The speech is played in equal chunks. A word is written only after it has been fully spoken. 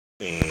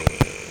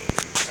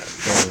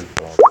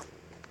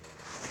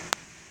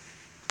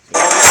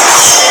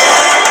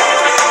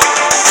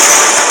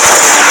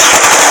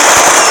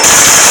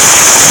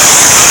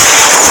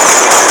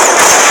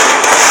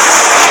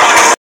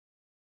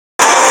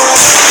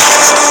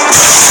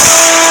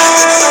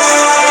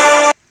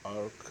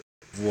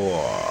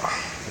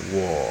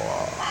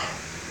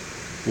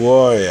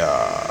Warrior.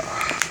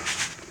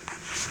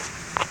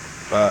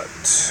 But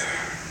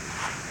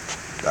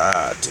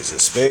that is a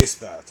space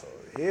battle.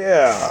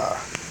 Yeah.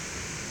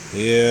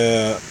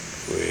 Here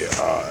we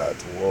are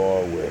at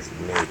war with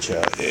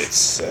nature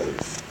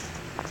itself.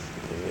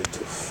 We need to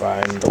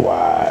find the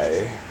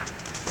why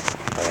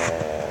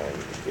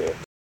and get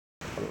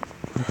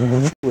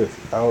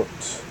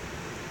without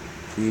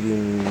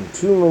eating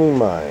too many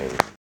minds.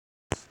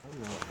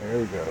 There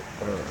we go.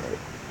 Alright.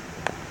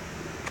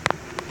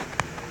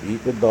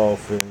 Eat the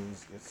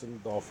dolphins, get some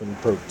dolphin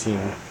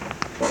protein.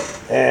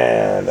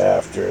 And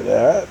after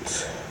that,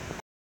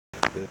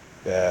 this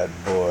bad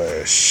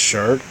boy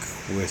shark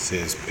with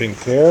his pink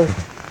hair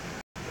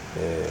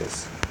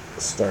is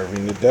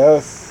starving to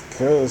death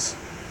because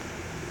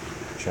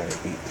I'm trying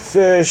to eat the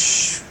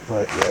fish,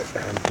 but yet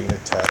I'm being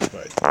attacked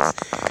by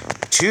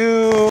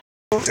two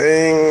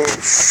dang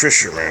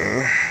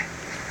fishermen,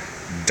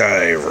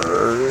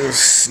 divers,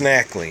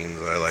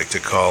 snacklings I like to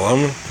call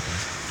them.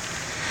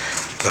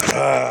 But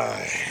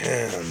I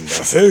am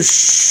the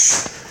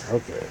fish.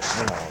 Okay,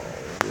 now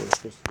we're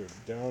supposed to go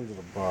down to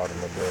the bottom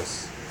of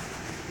this.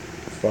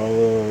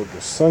 Follow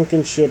the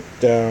sunken ship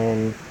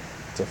down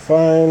to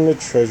find the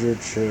treasure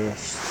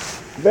chest.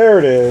 There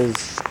it is.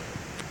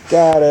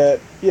 Got it.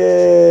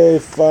 Yay!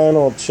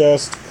 Final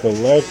chest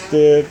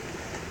collected.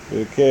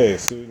 Okay,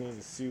 so we need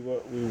to see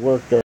what we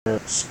worked our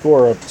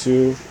score up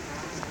to.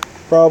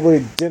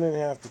 Probably didn't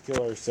have to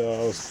kill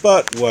ourselves,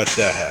 but what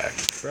the heck,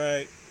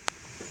 right?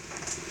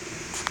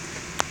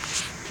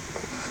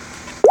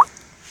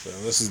 So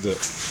this is the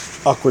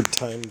awkward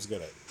times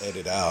gotta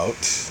edit out.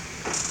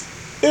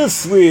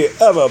 If we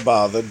ever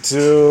bothered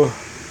to.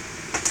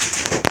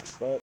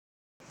 But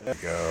there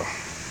we go.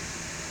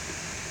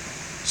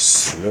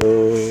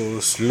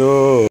 Slow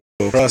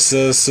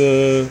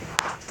processor.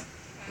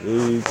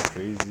 A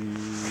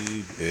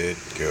crazy bit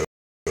go.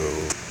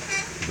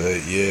 But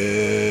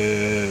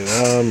yeah,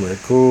 I'm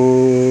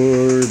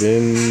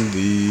recording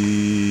the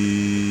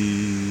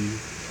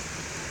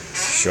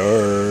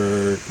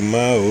shark,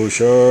 my old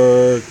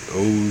shark,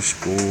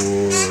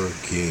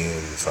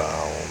 scorpion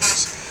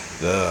founds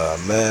the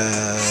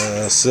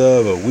mass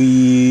of a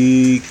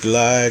weak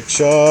like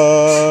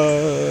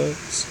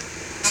sharks.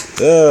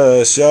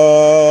 The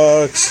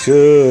sharks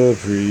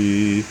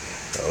capri,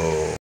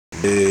 oh,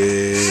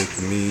 make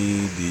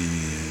me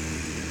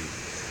deep.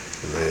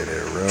 Let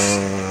it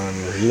run,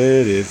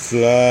 let it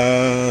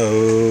fly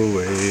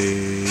away.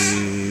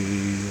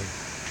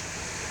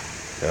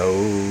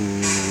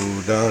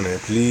 Oh, Donnie,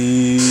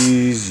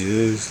 please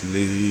just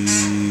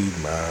leave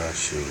my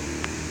show.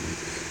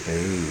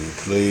 New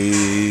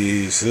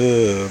place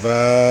of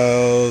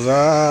ours,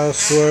 I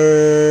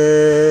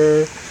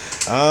swear.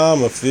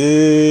 I'm a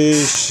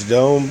fish,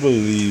 don't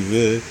believe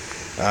it.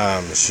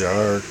 I'm a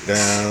shark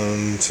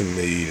down to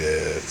meet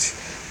it.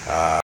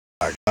 I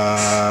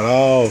got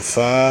all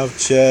 5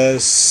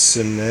 chests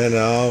and then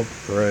I'll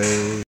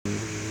pray.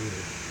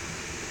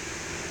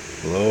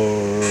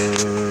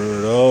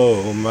 Lord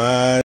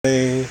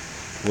Almighty,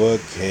 what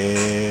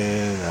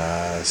can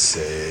I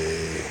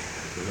say?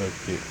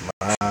 Look at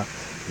my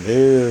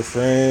dear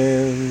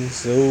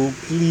friends, oh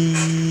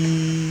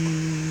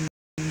please.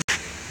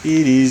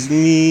 It is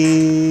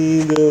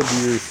me, the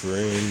dear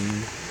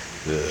friend,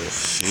 the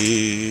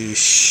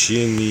fish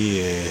in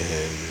the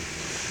end.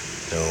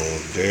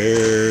 Don't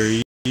dare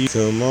you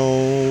come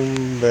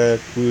on back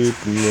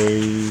with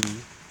me.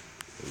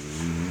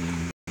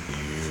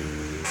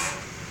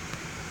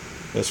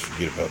 Let's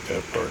forget about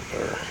that part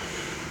there.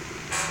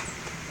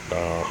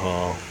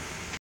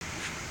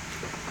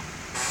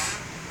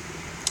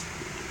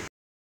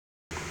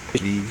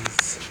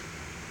 Please.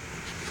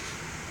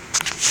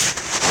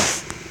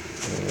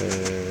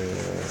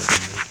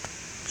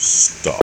 Stop.